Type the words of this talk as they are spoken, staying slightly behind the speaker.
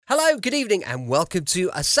Hello, good evening, and welcome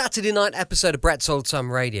to a Saturday night episode of Brett's Old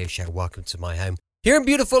Time Radio Show. Welcome to my home here in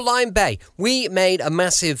beautiful Lyme Bay. We made a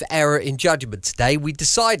massive error in judgment today. We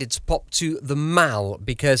decided to pop to the Mall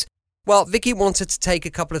because, well, Vicky wanted to take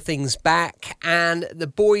a couple of things back, and the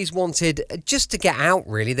boys wanted just to get out,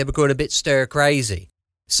 really. They were going a bit stir-crazy.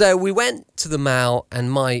 So we went to the Mall,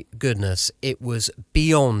 and my goodness, it was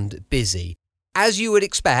beyond busy. As you would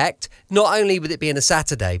expect, not only with it being a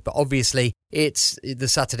Saturday, but obviously it's the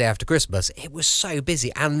Saturday after Christmas, it was so busy,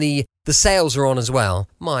 and the sales are on as well.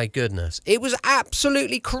 My goodness, it was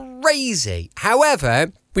absolutely crazy.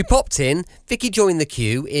 However, we popped in, Vicky joined the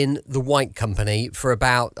queue in the White Company for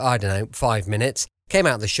about, 5 minutes, came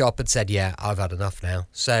out of the shop and said, yeah, I've had enough now.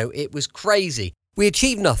 So it was crazy. We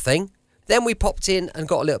achieved nothing. Then we popped in and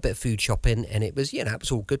got a little bit of food shopping, and it was, it was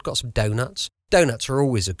all good. Got some donuts. Donuts are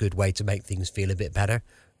always a good way to make things feel a bit better,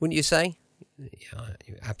 wouldn't you say? Yeah,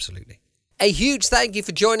 absolutely. A huge thank you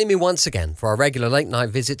for joining me once again for our regular late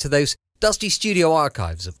night visit to those dusty studio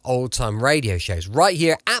archives of old-time radio shows right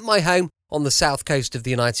here at my home on the south coast of the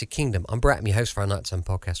United Kingdom. I'm Brett, I'm your host for our Nighttime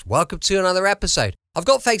Podcast. Welcome to another episode. I've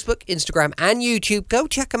got Facebook, Instagram and YouTube. Go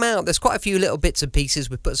check them out. There's quite a few little bits and pieces.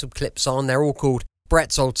 We've put some clips on. They're all called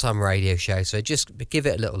Brett's Old Time Radio Show, so just give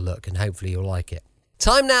it a little look and hopefully you'll like it.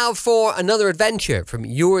 Time now for another adventure from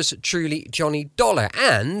yours truly, Johnny Dollar.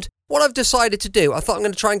 And what I've decided to do, I thought I'm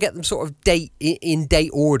going to try and get them sort of in date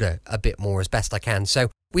order a bit more as best I can. So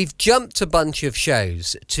we've jumped a bunch of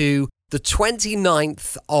shows to the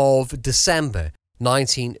 29th of December,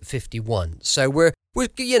 1951. So we're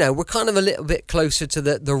kind of a little bit closer to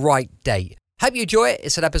the right date. Hope you enjoy it.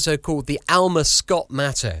 It's an episode called The Alma Scott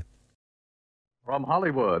Matter. From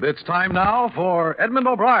Hollywood, it's time now for Edmund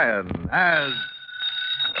O'Brien as...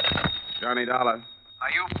 Johnny Dollar.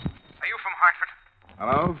 Are you from Hartford?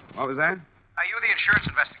 Hello? What was that? Are you the insurance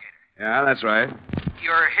investigator? Yeah, that's right.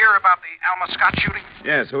 You're here about the Alma Scott shooting?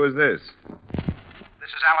 Yes, who is this?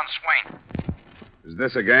 This is Alan Swain. Is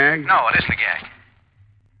this a gag? No, it isn't a gag.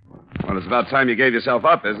 Well, it's about time you gave yourself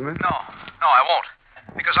up, isn't it? No, I won't.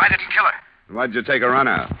 Because I didn't kill her. Why'd you take a run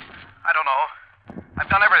out? I don't know. I've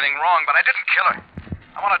done everything wrong, but I didn't kill her.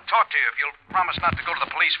 I want to talk to you if you'll promise not to go to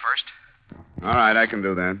the police first. All right, I can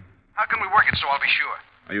do that. How can we work it so I'll be sure?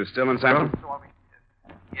 Are you still in San Francisco?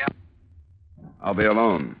 Yeah. I'll be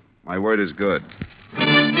alone. My word is good.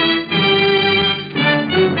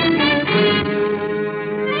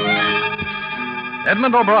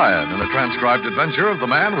 Edmund O'Brien in a transcribed adventure of the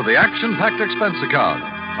man with the action-packed expense account.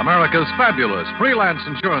 America's fabulous freelance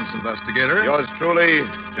insurance investigator. Yours truly,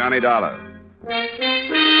 Johnny Dollar.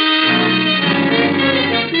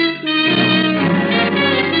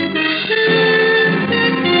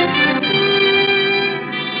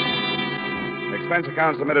 Expense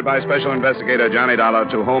account submitted by Special Investigator Johnny Dollar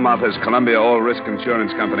to Home Office, Columbia All Risk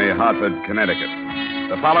Insurance Company, Hartford, Connecticut.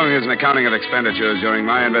 The following is an accounting of expenditures during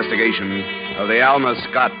my investigation of the Alma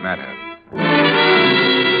Scott matter.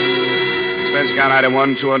 Expense account item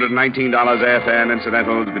 1, $219 airfare and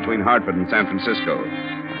incidentals between Hartford and San Francisco.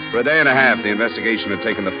 For a day and a half, the investigation had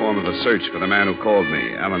taken the form of a search for the man who called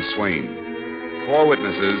me, Alan Swain. 4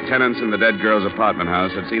 witnesses, tenants in the dead girl's apartment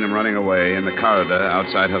house, had seen him running away in the corridor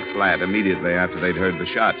outside her flat immediately after they'd heard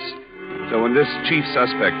the shots. So when this chief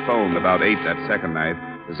suspect phoned about 8 that second night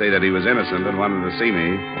to say that he was innocent and wanted to see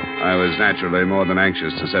me, I was naturally more than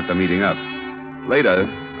anxious to set the meeting up. Later,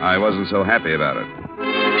 I wasn't so happy about it.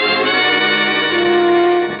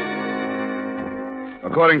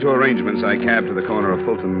 According to arrangements, I cabbed to the corner of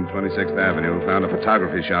Fulton and 26th Avenue, found a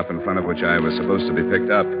photography shop in front of which I was supposed to be picked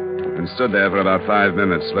up, and stood there for about 5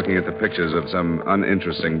 minutes looking at the pictures of some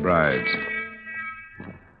uninteresting brides.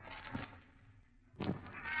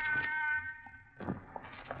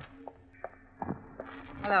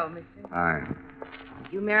 Hello, mister. Hi.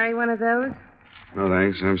 You marry one of those? No,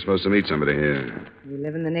 thanks. I'm supposed to meet somebody here. You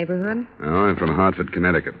live in the neighborhood? No, I'm from Hartford,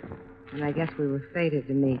 Connecticut. And I guess we were fated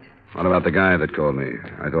to meet. What about the guy that called me?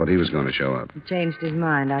 I thought he was going to show up. He changed his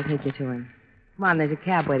mind. I'll take you to him. Come on, there's a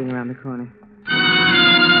cab waiting around the corner.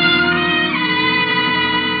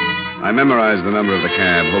 I memorized the number of the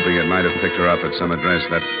cab, hoping it might have picked her up at some address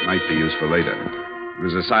that might be useful later. It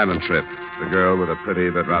was a silent trip. The girl with a pretty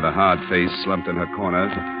but rather hard face slumped in her corner,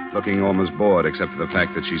 looking almost bored except for the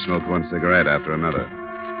fact that she smoked one cigarette after another.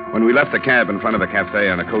 When we left the cab in front of the cafe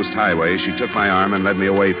on a coast highway, she took my arm and led me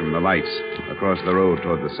away from the lights, across the road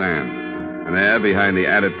toward the sand. And there, behind the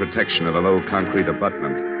added protection of a low concrete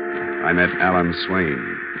abutment, I met Alan Swain.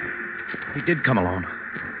 He did come alone.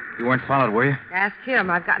 You weren't followed, were you? Ask him.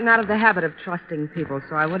 I've gotten out of the habit of trusting people,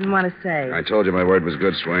 so I wouldn't want to say. I told you my word was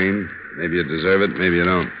good, Swain. Maybe you deserve it, maybe you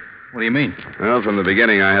don't. What do you mean? Well, from the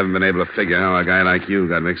beginning, I haven't been able to figure how a guy like you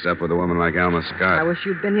got mixed up with a woman like Alma Scott. I wish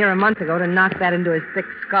you'd been here a month ago to knock that into his thick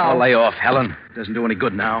skull. Oh, lay off, Helen. It doesn't do any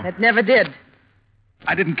good now. It never did.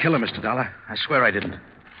 I didn't kill her, Mr. Dollar. I swear I didn't.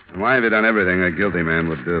 And why have you done everything a guilty man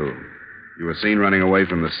would do? You were seen running away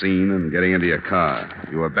from the scene and getting into your car.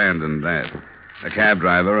 You abandoned that. The cab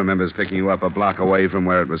driver remembers picking you up a block away from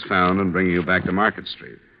where it was found and bringing you back to Market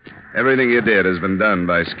Street. Everything you did has been done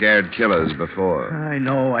by scared killers before. I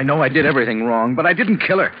know I did everything wrong, but I didn't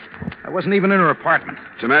kill her. I wasn't even in her apartment.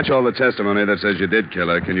 To match all the testimony that says you did kill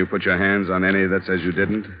her, can you put your hands on any that says you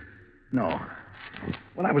didn't? No.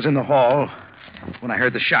 When I was in the hall, when I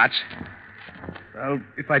heard the shots, well,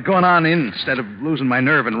 if I'd gone on in instead of losing my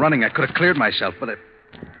nerve and running, I could have cleared myself, but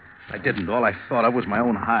I didn't. All I thought of was my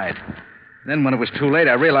own hide. Then when it was too late,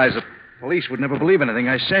 I realized the police would never believe anything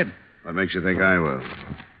I said. What makes you think I will?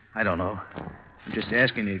 I don't know. I'm just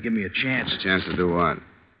asking you to give me a chance. A chance to do what?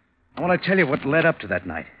 I want to tell you what led up to that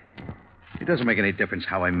night. It doesn't make any difference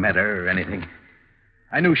how I met her or anything.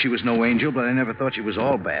 I knew she was no angel, but I never thought she was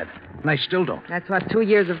all bad. And I still don't. That's what 2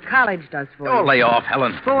 years of college does for you. Oh, lay off,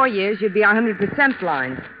 Helen. 4 years, you'd be 100%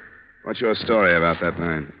 blind. What's your story about that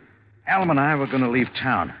night? Alma and I were going to leave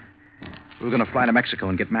town. We were going to fly to Mexico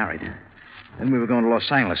and get married. Then we were going to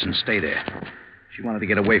Los Angeles and stay there. She wanted to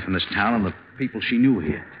get away from this town and the people she knew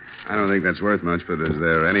here. I don't think that's worth much, but is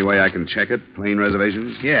there any way I can check it? Plane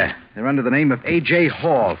reservations? Yeah, they're under the name of A.J.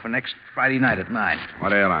 Hall for next Friday night at 9.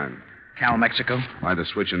 What airline? Cal, Mexico. Why the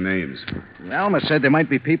switch in names? Alma said there might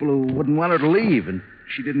be people who wouldn't want her to leave, and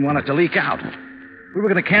she didn't want it to leak out. We were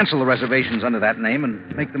going to cancel the reservations under that name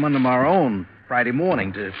and make them under our own Friday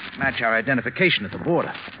morning to match our identification at the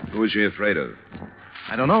border. Who is she afraid of?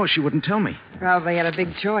 I don't know. She wouldn't tell me. Probably had a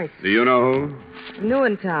big choice. Do you know who? New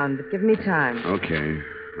in town, but give me time. Okay.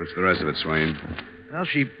 What's the rest of it, Swain? Well,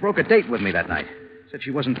 she broke a date with me that night. Said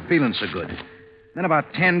she wasn't feeling so good. Then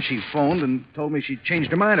about 10, she phoned and told me she'd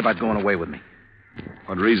changed her mind about going away with me.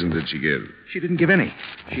 What reason did she give? She didn't give any.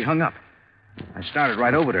 She hung up. I started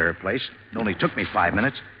right over to her place. It only took me 5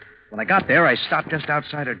 minutes. When I got there, I stopped just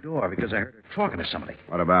outside her door because I heard her talking to somebody.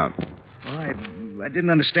 What about? Well, I didn't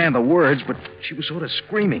understand the words, but she was sort of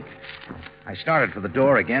screaming. I started for the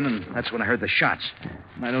door again, and that's when I heard the shots.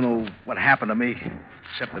 And I don't know what happened to me,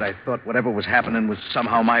 except that I thought whatever was happening was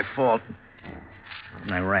somehow my fault.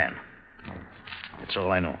 And I ran. That's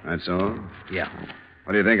all I know. That's all? Yeah.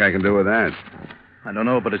 What do you think I can do with that? I don't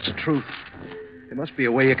know, but it's the truth. There must be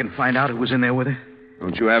a way you can find out who was in there with her.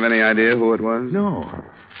 Don't you have any idea who it was? No.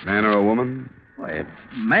 Man or a woman? Why, a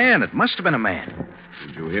man. It must have been a man.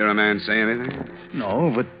 Did you hear a man say anything?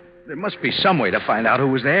 No, but there must be some way to find out who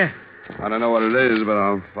was there. I don't know what it is, but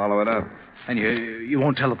I'll follow it up. And you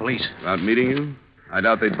won't tell the police? About meeting you? I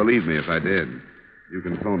doubt they'd believe me if I did. You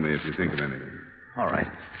can phone me if you think of anything. All right.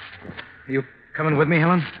 Are you coming with me,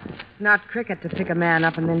 Helen? Not cricket to pick a man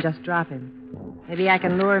up and then just drop him. Maybe I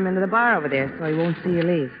can lure him into the bar over there so he won't see you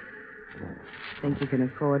leave. Think you can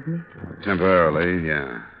afford me? Temporarily,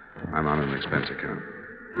 yeah. I'm on an expense account.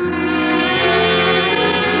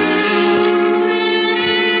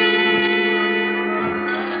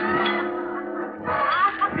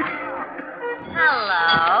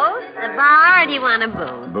 Hello. The bar, or do you want a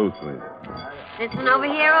booth? Booth, please. This one over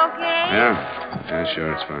here okay? Yeah,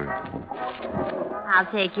 sure, it's fine.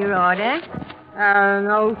 I'll take your order. An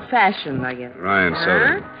old-fashioned, I guess. Ryan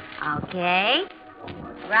soda. Okay.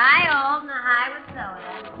 Rye old and a high with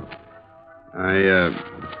soda.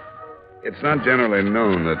 It's not generally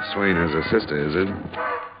known that Swain has a sister, is it?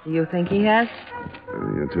 Do you think he has?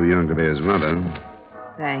 You're too young to be his mother.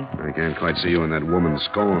 Thanks. I can't quite see you in that woman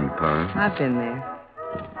scorned part. I've been there.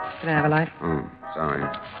 Can I have a light? Oh, sorry.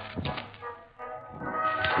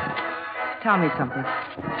 Tell me something.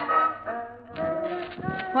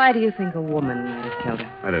 Why do you think a woman might have killed her?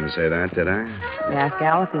 I didn't say that, did I? You asked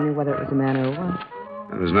Al if he knew whether it was a man or a woman.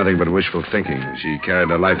 It was nothing but wishful thinking. She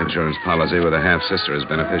carried a life insurance policy with a half-sister as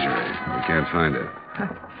beneficiary. We can't find her.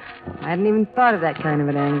 I hadn't even thought of that kind of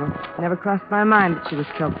an angle. It never crossed my mind that she was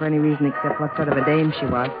killed for any reason except what sort of a dame she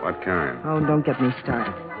was. What kind? Oh, don't get me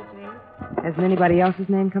started. Hasn't anybody else's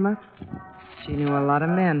name come up? She knew a lot of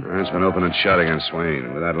men. It's been open and shut against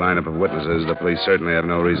Swain. With that lineup of witnesses, the police certainly have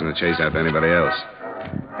no reason to chase after anybody else.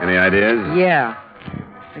 Any ideas? Yeah.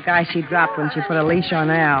 The guy she dropped when she put a leash on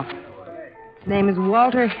Al. His name is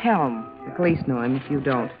Walter Helm. The police know him if you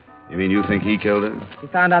don't. You mean you think he killed her? If he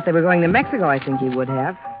found out they were going to Mexico, I think he would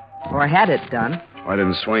have. Or had it done. Why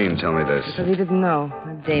didn't Swain tell me this? Because he didn't know.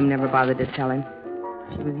 That dame never bothered to tell him.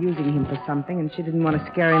 She was using him for something, and she didn't want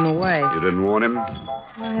to scare him away. You didn't warn him?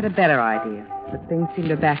 I had a better idea, but things seemed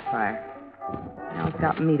to backfire. Now it's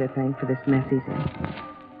got me to thank for this mess he's in.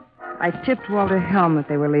 I tipped Walter Helm that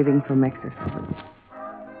they were leaving for Mexico.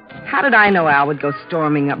 How did I know Al would go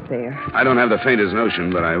storming up there? I don't have the faintest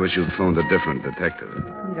notion, but I wish you'd phoned a different detective.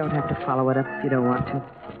 You don't have to follow it up if you don't want to.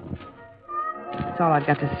 That's all I've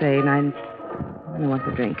got to say, and I don't want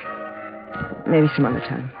the drink. Maybe some other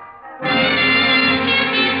time.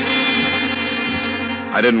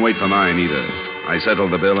 I didn't wait for mine, either. I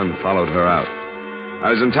settled the bill and followed her out. I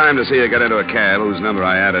was in time to see her get into a cab whose number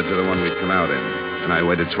I added to the one we'd come out in. And I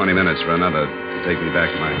waited 20 minutes for another to take me back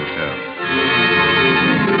to my hotel.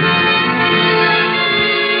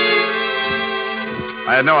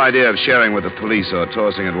 I had no idea of sharing with the police or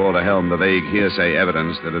tossing at Walter Helm the vague hearsay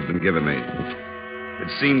evidence that had been given me. It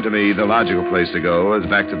seemed to me the logical place to go was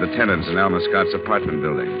back to the tenants in Alma Scott's apartment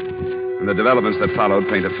building. And the developments that followed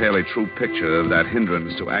paint a fairly true picture of that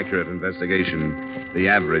hindrance to accurate investigation, the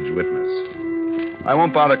average witness. I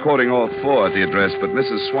won't bother quoting all four at the address, but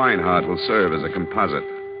Mrs. Swinehart will serve as a composite.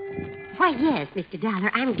 Why, yes, Mr.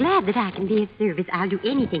 Dollar. I'm glad that I can be of service. I'll do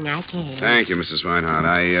anything I can. Thank you, Mrs. Swinehart.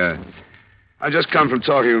 I just come from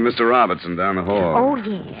talking with Mr. Robertson down the hall. Oh,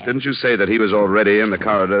 yes. Didn't you say that he was already in the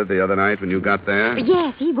corridor the other night when you got there?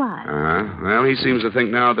 Yes, he was. Uh-huh. Well, he seems to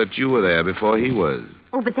think now that you were there before he was.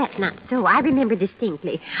 Oh, but that's not so. I remember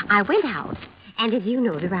distinctly. I went out, and as you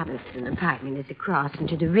know, the Robertson apartment is across and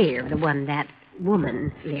to the rear of the one that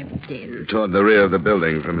woman lived in. Toward the rear of the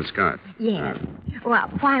building from Miss Scott. Yes. Well,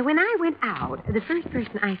 why, when I went out, the first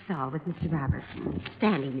person I saw was Mr. Robertson,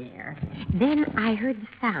 standing there. Then I heard the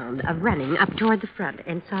sound of running up toward the front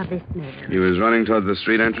and saw this man. He was running toward the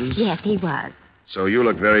street entrance? Yes, he was. So you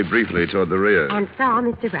looked very briefly toward the rear. And saw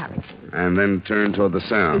Mr. Robertson. And then turned toward the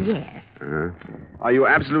sound? Yes. Uh-huh. Are you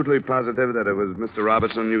absolutely positive that it was Mr.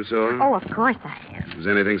 Robertson you saw? Oh, of course I am. Was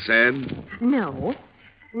anything said? No.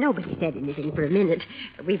 Nobody said anything for a minute.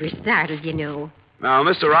 We were startled, you know. Now,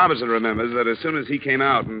 Mr. Robertson remembers that as soon as he came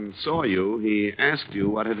out and saw you, he asked you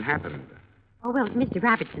what had happened. Oh, well, Mr.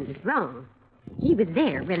 Robertson was wrong. He was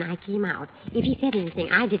there when I came out. If he said anything,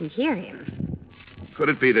 I didn't hear him. Could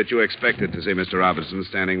it be that you expected to see Mr. Robertson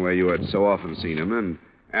standing where you had so often seen him, and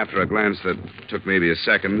after a glance that took maybe a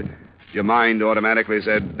second, your mind automatically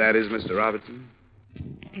said, that is Mr. Robertson?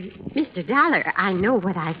 Mr. Dollar, I know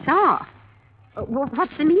what I saw.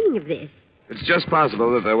 What's the meaning of this? It's just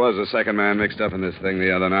possible that there was a second man mixed up in this thing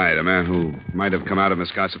the other night. A man who might have come out of Miss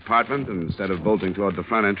Scott's apartment and instead of bolting toward the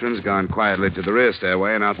front entrance, gone quietly to the rear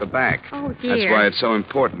stairway and out the back. Oh, dear. That's why it's so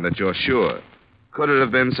important that you're sure. Could it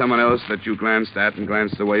have been someone else that you glanced at and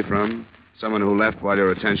glanced away from? Someone who left while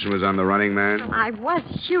your attention was on the running man? I was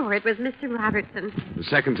sure it was Mr. Robertson. The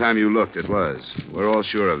second time you looked, it was. We're all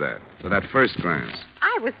sure of that. For that first glance.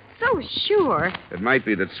 I was so sure. It might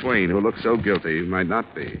be that Swain, who looked so guilty, might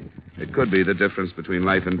not be. It could be the difference between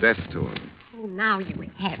life and death to him. Oh, now you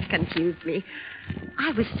have confused me.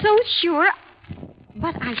 I was so sure.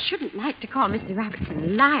 But I shouldn't like to call Mr. Robertson a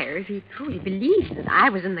liar if he truly believes that I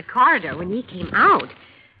was in the corridor when he came out.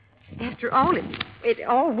 After all, it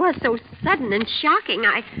all was so sudden and shocking.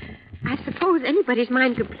 I suppose anybody's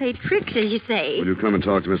mind could play tricks, as you say. Will you come and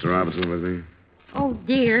talk to Mr. Robertson with me? Oh,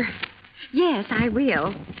 dear. Yes, I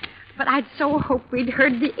will. But I'd so hoped we'd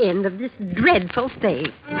heard the end of this dreadful thing.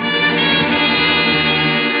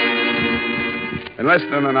 In less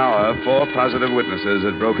than an hour, 4 positive witnesses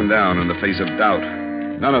had broken down in the face of doubt.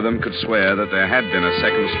 None of them could swear that there had been a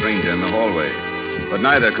second stranger in the hallway. But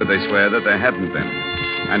neither could they swear that there hadn't been.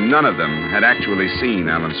 And none of them had actually seen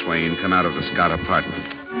Alan Swain come out of the Scott apartment.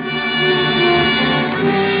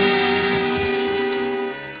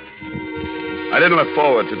 I didn't look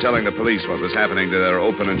forward to telling the police what was happening to their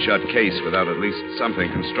open and shut case without at least something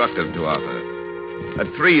constructive to offer. At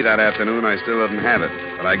 3 that afternoon, I still didn't have it,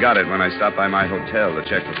 but I got it when I stopped by my hotel to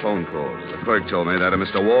check the phone calls. The clerk told me that a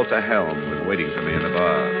Mr. Walter Helm was waiting for me in the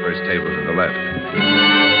bar, first table to the left.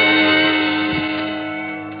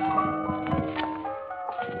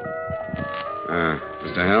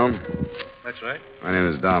 Mr. Helm? That's right. My name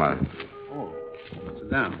is Dollar. Oh, sit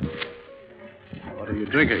down. What are you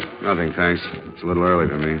drinking? Nothing, thanks. It's a little early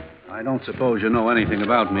for me. I don't suppose you know anything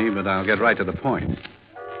about me, but I'll get right to the point.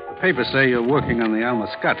 The papers say you're working on the Alma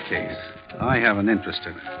Scott case. I have an interest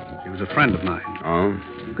in it. She was a friend of mine. Oh?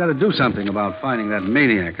 You've got to do something about finding that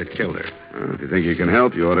maniac that killed her. Well, if you think you can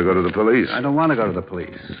help, you ought to go to the police. I don't want to go to the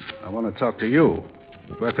police. I want to talk to you.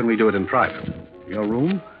 Where can we do it in private? Your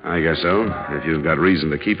room? I guess so, if you've got reason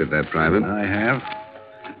to keep it that private. I have.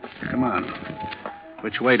 Come on.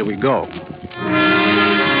 Which way do we go?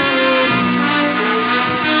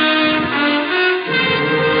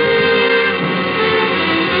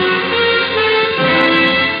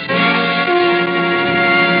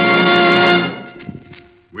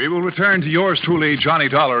 We will return to yours truly, Johnny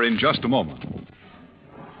Dollar, in just a moment.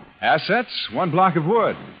 Assets, 1 block of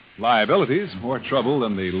wood. Liabilities, more trouble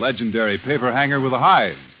than the legendary paper hanger with a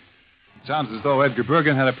hide. It sounds as though Edgar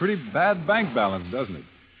Bergen had a pretty bad bank balance, doesn't it?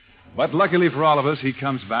 But luckily for all of us, he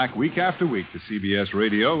comes back week after week to CBS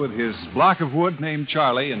Radio with his block of wood named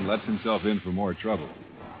Charlie and lets himself in for more trouble.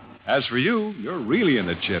 As for you, you're really in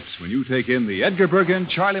the chips when you take in the Edgar Bergen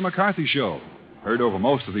Charlie McCarthy Show, heard over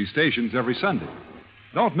most of these stations every Sunday.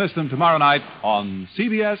 Don't miss them tomorrow night on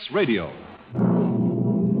CBS Radio.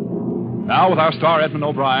 Now, with our star Edmund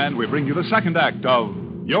O'Brien, we bring you the second act of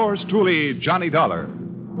Yours Truly, Johnny Dollar.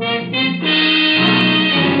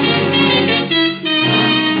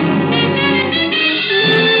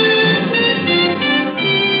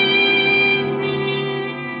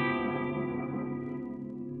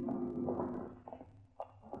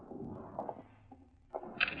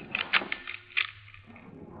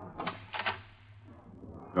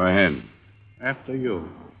 Go ahead. After you.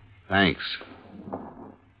 Thanks.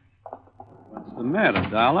 What's the matter,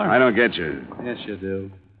 Dollar? I don't get you. Yes, you do.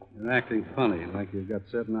 You're acting funny, like you've got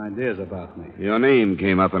certain ideas about me. Your name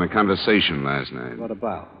came up in a conversation last night. What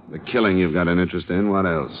about? The killing you've got an interest in. What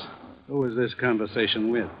else? Who was this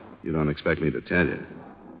conversation with? You don't expect me to tell you.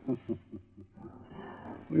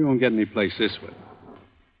 We won't get any place this way.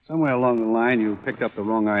 Somewhere along the line, you picked up the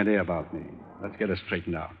wrong idea about me. Let's get it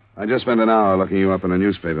straightened out. I just spent an hour looking you up in a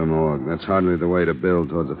newspaper morgue. That's hardly the way to build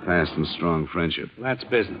towards a fast and strong friendship. That's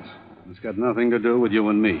business. It's got nothing to do with you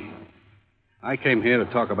and me. I came here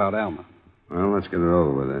to talk about Alma. Well, let's get it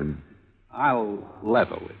over with then. I'll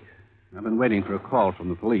level with you. I've been waiting for a call from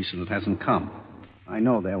the police, and it hasn't come. I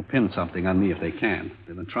know they'll pin something on me if they can.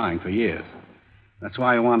 They've been trying for years. That's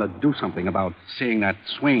why I want to do something about seeing that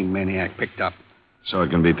Swain maniac picked up. So it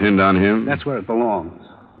can be pinned on him? That's where it belongs.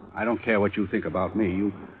 I don't care what you think about me.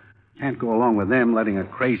 You can't go along with them letting a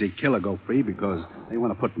crazy killer go free because they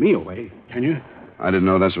want to put me away, can you? I didn't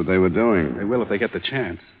know that's what they were doing. They will if they get the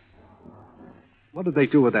chance. What did they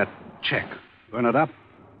do with that check? Burn it up?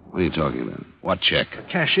 What are you talking about? What check? A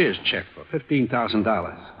cashier's check for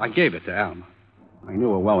 $15,000. I gave it to Alma. I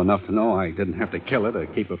knew her well enough to know I didn't have to kill her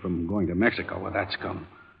to keep her from going to Mexico with that scum.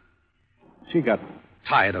 She got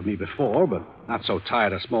tired of me before, but not so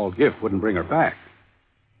tired a small gift wouldn't bring her back.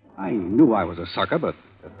 I knew I was a sucker, but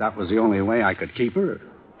if that was the only way I could keep her,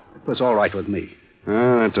 it was all right with me.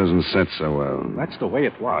 That doesn't set so well. That's the way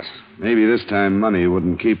it was. Maybe this time money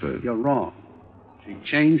wouldn't keep her. You're wrong. She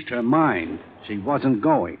changed her mind. She wasn't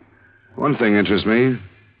going. One thing interests me.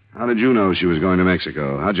 How did you know she was going to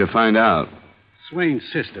Mexico? How'd you find out? Swain's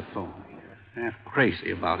sister phoned me, half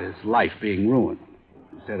crazy about his life being ruined.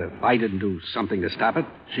 She said if I didn't do something to stop it,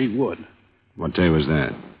 she would. What day was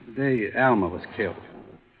that? The day Alma was killed.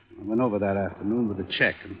 I went over that afternoon with a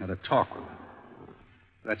check and had a talk with her.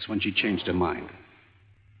 That's when she changed her mind.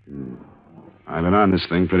 I've been on this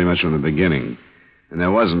thing pretty much from the beginning. And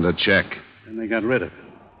there wasn't a check. And they got rid of it.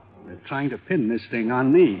 They're trying to pin this thing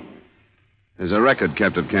on me. There's a record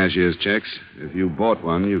kept of cashier's checks. If you bought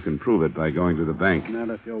one, you can prove it by going to the bank. Not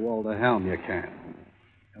if you're Walter Helm, you can't.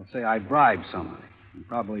 They'll say I bribed somebody and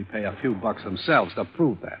probably pay a few bucks themselves to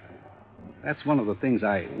prove that. That's one of the things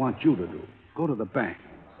I want you to do. Go to the bank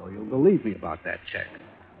so you'll believe me about that check.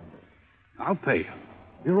 I'll pay you.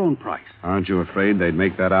 Your own price. Aren't you afraid they'd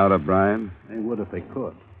make that out of Brian? They would if they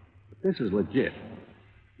could. But this is legit.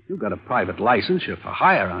 You've got a private license. You're for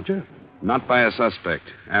hire, aren't you? Not by a suspect,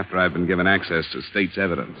 after I've been given access to state's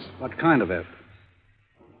evidence. What kind of evidence?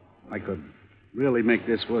 I could really make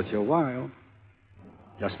this worth your while.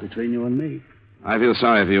 Just between you and me. I feel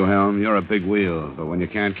sorry for you, Helm. You're a big wheel. But when you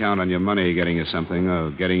can't count on your money getting you something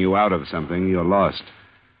or getting you out of something, you're lost.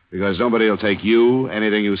 Because nobody will take you,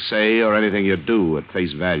 anything you say, or anything you do at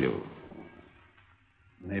face value.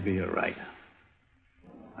 Maybe you're right.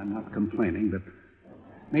 I'm not complaining, but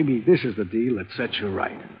maybe this is the deal that sets you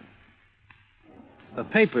right. The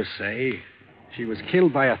papers say she was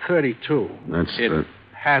killed by a .32. It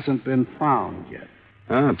hasn't been found yet.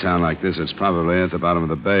 A town like this, it's probably at the bottom of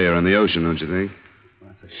the bay or in the ocean, don't you think?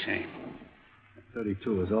 That's a shame. A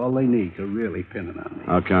 .32 is all they need to really pin it on me.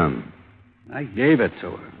 How come? I gave it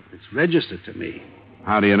to her. It's registered to me.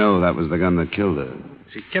 How do you know that was the gun that killed her?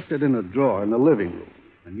 She kept it in a drawer in the living room.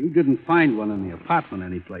 And you didn't find one in the apartment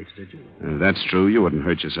anyplace, did you? If that's true, you wouldn't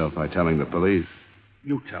hurt yourself by telling the police.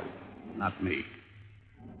 You tell them, not me.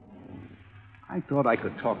 I thought I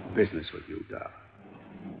could talk business with you, Doc.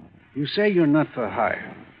 You say you're not for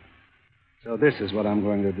hire. So this is what I'm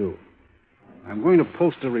going to do. I'm going to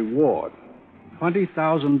post a reward.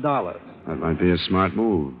 $20,000. That might be a smart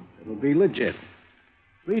move. It'll be legit.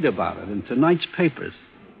 Read about it in tonight's papers.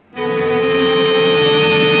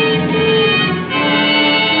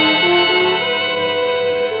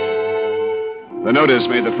 The notice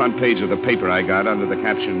made the front page of the paper I got under the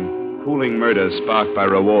caption, Cooling Murder Sparked by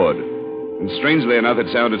Reward. And strangely enough, it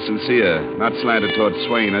sounded sincere, not slanted toward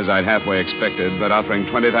Swain as I'd halfway expected, but offering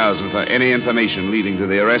 $20,000 for any information leading to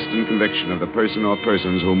the arrest and conviction of the person or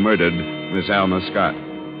persons who murdered Miss Alma Scott.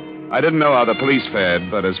 I didn't know how the police fared,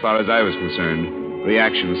 but as far as I was concerned,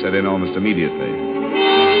 reaction set in almost immediately.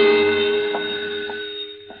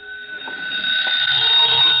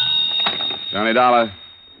 Johnny Dollar.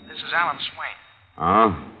 This is Alan Swain.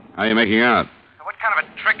 Oh? How you making out? Now, what kind of a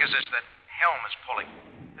trick is this that Helm is pulling?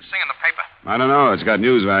 This thing in the paper. I don't know. It's got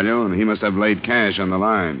news value, and he must have laid cash on the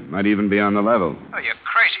line. Might even be on the level. Oh, you're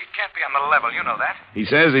crazy. It can't be on the level. You know that. He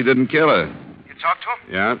says he didn't kill her. You talked to him?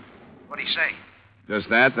 Yeah. What'd he say?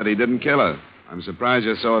 Just that he didn't kill her. I'm surprised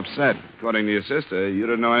you're so upset. According to your sister, you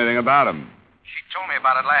didn't know anything about him. She told me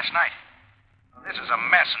about it last night. Well, this is a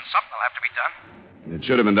mess, and something will have to be done. It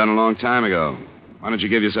should have been done a long time ago. Why don't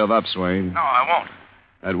you give yourself up, Swain? No, I won't.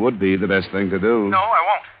 That would be the best thing to do. No, I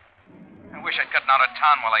won't. I wish I'd gotten out of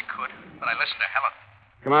town while I could, but I listened to Helen.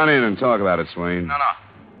 Come on in and talk about it, Swain. No.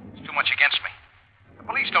 It's too much against me. The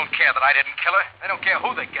police don't care that I didn't kill her. They don't care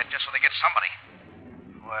who they get just so they get somebody.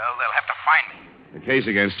 Well, they'll have to find me. The case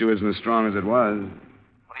against you isn't as strong as it was.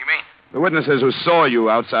 What do you mean? The witnesses who saw you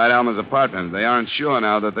outside Alma's apartment, they aren't sure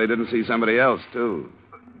now that they didn't see somebody else, too.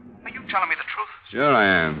 Are you telling me the truth? Sure I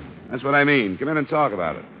am. That's what I mean. Come in and talk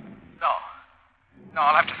about it. No,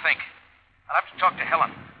 I'll have to think. I'll have to talk to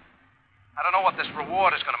Helen. I don't know what this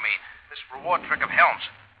reward is going to mean. This reward trick of Helm's.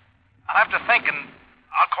 I'll have to think, and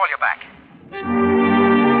I'll call you back.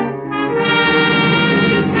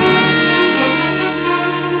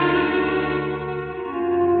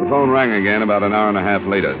 The phone rang again about an hour and a half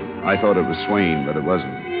later. I thought it was Swain, but it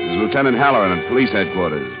wasn't. It was Lieutenant Halloran at police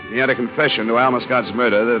headquarters. He had a confession to Alma Scott's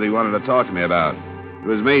murder that he wanted to talk to me about. It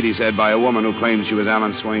was made, he said, by a woman who claimed she was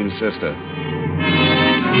Alan Swain's sister.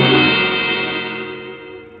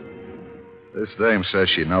 This dame says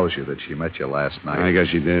she knows you, that she met you last night. I guess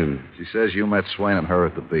she did. She says you met Swain and her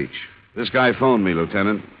at the beach. This guy phoned me,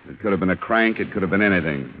 Lieutenant. It could have been a crank. It could have been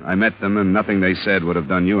anything. I met them, and nothing they said would have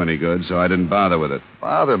done you any good, so I didn't bother with it.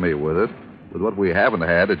 Bother me with it? With what we haven't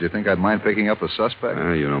had, did you think I'd mind picking up a suspect?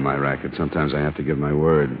 You know my racket. Sometimes I have to give my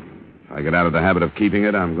word. If I get out of the habit of keeping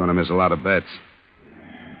it, I'm going to miss a lot of bets.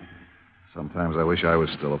 Sometimes I wish I was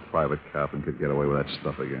still a private cop and could get away with that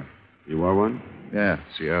stuff again. You are one? Yeah,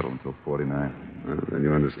 Seattle until 49. Then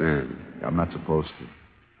you understand. I'm not supposed to.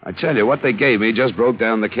 I tell you, what they gave me just broke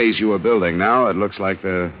down the case you were building. Now it looks like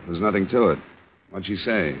there's nothing to it. What'd she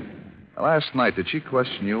say? Last night, did she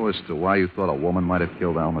question you as to why you thought a woman might have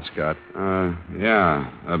killed Alma Scott? Yeah.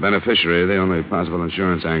 A beneficiary, the only possible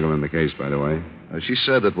insurance angle in the case, by the way. She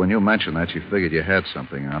said that when you mentioned that, she figured you had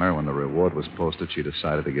something on her. When the reward was posted, she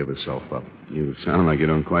decided to give herself up. You sound like you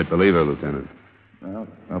don't quite believe her, Lieutenant. Well,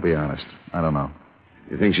 I'll be honest. I don't know.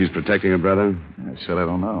 You think she's protecting her brother? I said I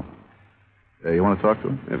don't know. You want to talk to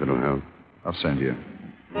her? If it'll help. I'll send you.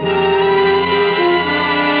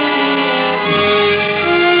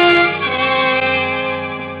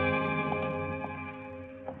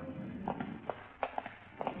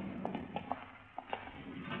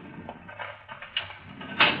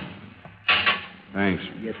 Thanks.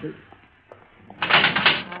 Yes, sir.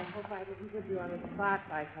 I hope I didn't put you on the spot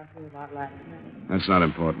by talking about last night. That's not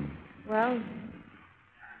important. Well,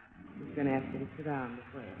 he's going to ask you to sit down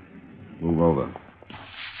this way. Move over.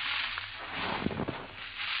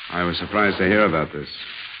 I was surprised to hear about this.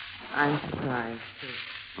 I'm surprised, too.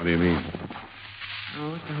 What do you mean?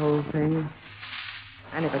 Oh, it's the whole thing.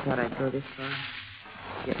 I never thought I'd go this far.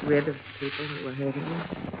 Get rid of people who were hurting me.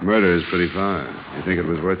 Murder is pretty far. You think it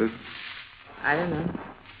was worth it? I don't know.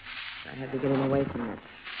 I had to get him away from that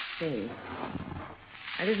thing.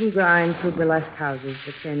 I didn't grind through burlesque houses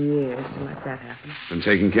for 10 years to let that happen. Been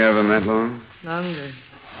taking care of him that long? Longer.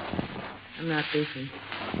 I'm not decent.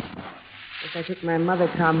 Guess I took my mother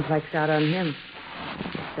complex out on him.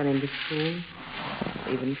 Sent him to school.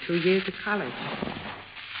 Even 2 years of college.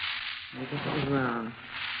 I guess it was wrong.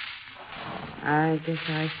 I guess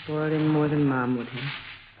I spoiled him more than Mom would have.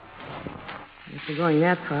 After going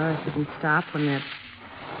that far, I couldn't stop when that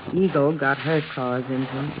eagle got her claws into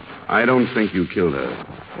him. I don't think you killed her.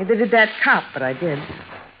 Neither did that cop, but I did.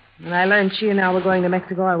 When I learned she and Al were going to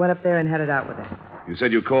Mexico, I went up there and had it out with her. You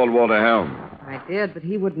said you called Walter Helm. I did, but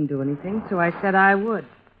he wouldn't do anything, so I said I would.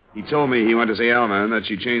 He told me he went to see Alma and that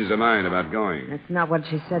she changed her mind about going. That's not what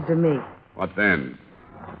she said to me. What then?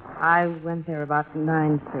 I went there about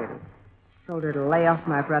 9:30. Told her to lay off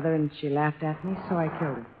my brother, and she laughed at me, so I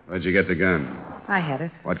killed her. Where'd you get the gun? I had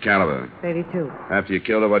it. What caliber? 32. After you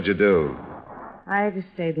killed her, what'd you do? I just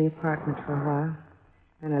stayed in the apartment for a while.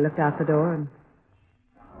 Then I looked out the door and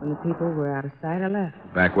When the people were out of sight, I left.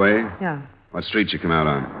 Back way? Yeah. What street you come out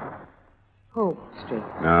on? Polk Street.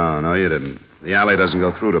 No, you didn't. The alley doesn't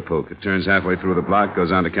go through to Polk. It turns halfway through the block,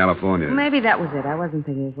 goes on to California. Maybe that was it. I wasn't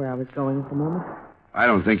thinking of where I was going at the moment. I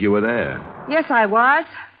don't think you were there. Yes, I was.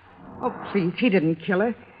 Oh, please, he didn't kill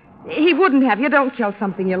her. He wouldn't have. You don't kill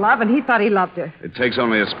something you love, and he thought he loved her. It takes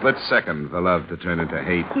only a split second for love to turn into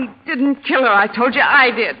hate. He didn't kill her. I told you I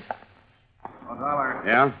did. $1.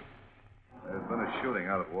 Yeah? There's been a shooting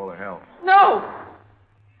out at Waller Helms. No.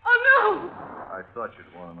 Oh, no. I thought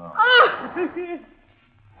you'd want to know. Oh.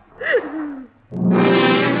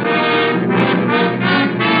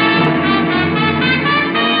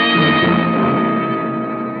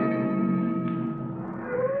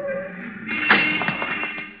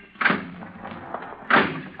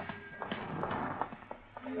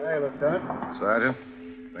 Hey, Lieutenant. Sergeant,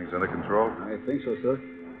 things under control? I think so, sir.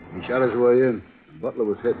 He shot his way in. Butler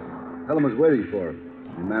was hit. Helen was waiting for him.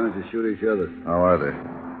 They managed to shoot each other. How are they?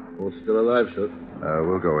 Both still alive, sir.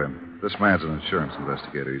 We'll go in. This man's an insurance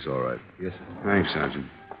investigator. He's all right. Yes, sir. Thanks, Sergeant.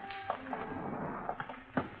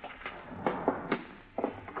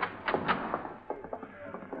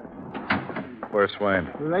 Where's Swain?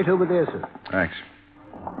 Right over there, sir. Thanks.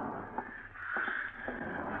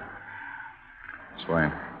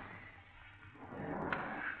 Swain.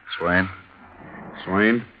 Swain?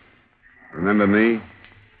 Swain? Remember me?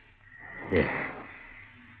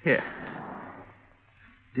 Yeah.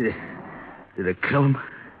 Did I kill him?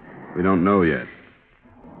 We don't know yet.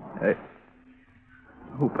 I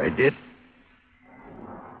hope I did.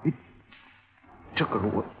 He took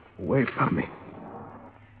her away from me.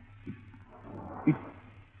 He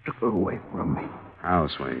took her away from me. How,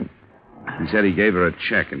 Swain? He said he gave her a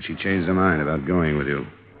check and she changed her mind about going with you.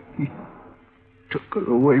 He took her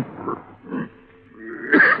away from me.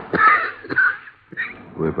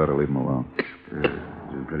 We better leave him alone.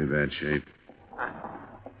 He's in pretty bad shape.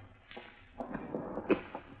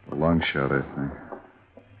 A lung shot, I think.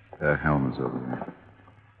 Helm is over there.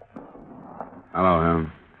 Hello,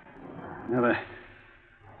 Helm. Never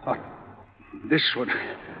thought this would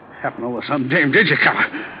happen over some dame, did you, Copper?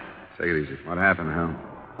 Take it easy. What happened, Helm?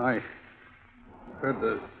 I heard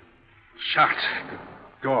the shots at the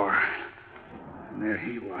door. And there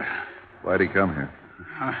he was. Why'd he come here?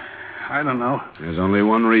 I don't know. There's only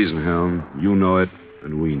one reason, Helm. You know it,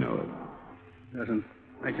 and we know it. Doesn't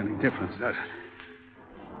make any difference, does it?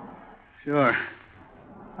 Sure.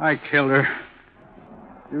 I killed her.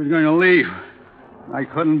 She was going to leave. I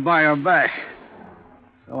couldn't buy her back.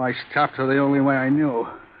 So I stopped her the only way I knew.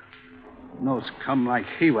 No scum like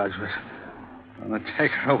he was going to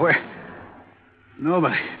take her away.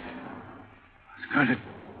 Nobody was going to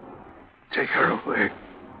take her away.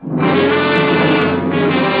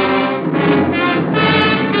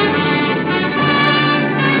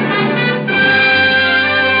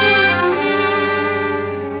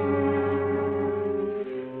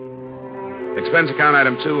 Expense account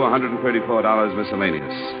item 2, $134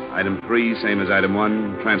 miscellaneous. Item 3, same as item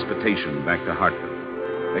 1, transportation back to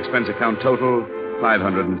Hartford. Expense account total,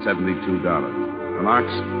 $572.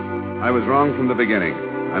 Remarks? I was wrong from the beginning.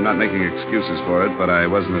 I'm not making excuses for it, but I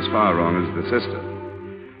wasn't as far wrong as the sister.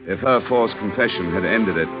 If her forced confession had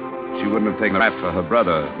ended it, she wouldn't have taken a rap for her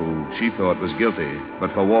brother, who she thought was guilty,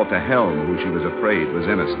 but for Walter Helm, who she was afraid was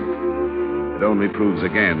innocent. It only proves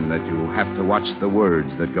again that you have to watch the words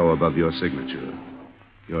that go above your signature.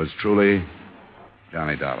 Yours truly,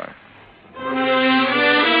 Johnny Dollar.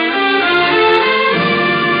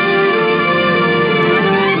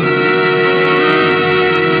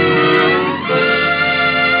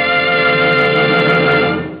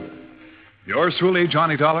 Yours truly,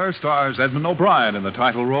 Johnny Dollar, stars Edmund O'Brien in the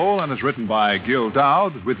title role and is written by Gil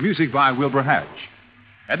Dowd with music by Wilbur Hatch.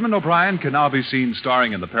 Edmund O'Brien can now be seen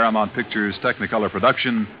starring in the Paramount Pictures Technicolor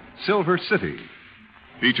production, Silver City.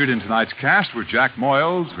 Featured in tonight's cast were Jack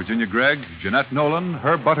Moyles, Virginia Gregg, Jeanette Nolan,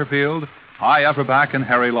 Herb Butterfield, Hy Averback, and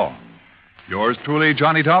Harry Long. Yours truly,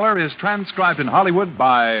 Johnny Dollar, is transcribed in Hollywood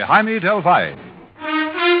by Jaime Del Valle.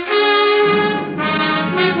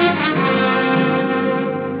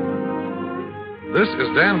 This is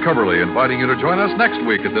Dan Coverly inviting you to join us next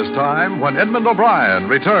week at this time when Edmund O'Brien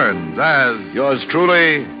returns as... Yours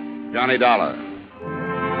truly, Johnny Dollar.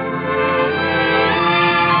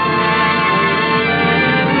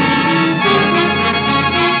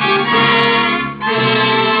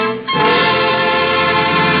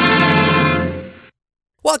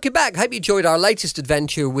 Welcome back. Hope you enjoyed our latest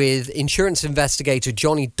adventure with insurance investigator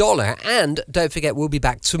Johnny Dollar. And don't forget, we'll be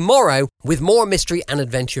back tomorrow with more mystery and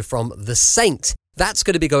adventure from The Saint. That's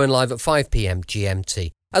going to be going live at 5 p.m.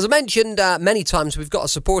 GMT. As I mentioned many times, we've got a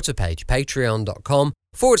supporter page, patreon.com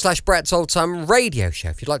Brett's Old Time Radio Show.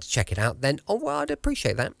 If you'd like to check it out, then, I'd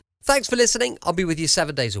appreciate that. Thanks for listening. I'll be with you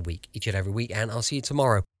 7 days a week, each and every week, and I'll see you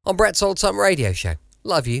tomorrow on Brett's Old Time Radio Show.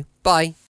 Love you. Bye.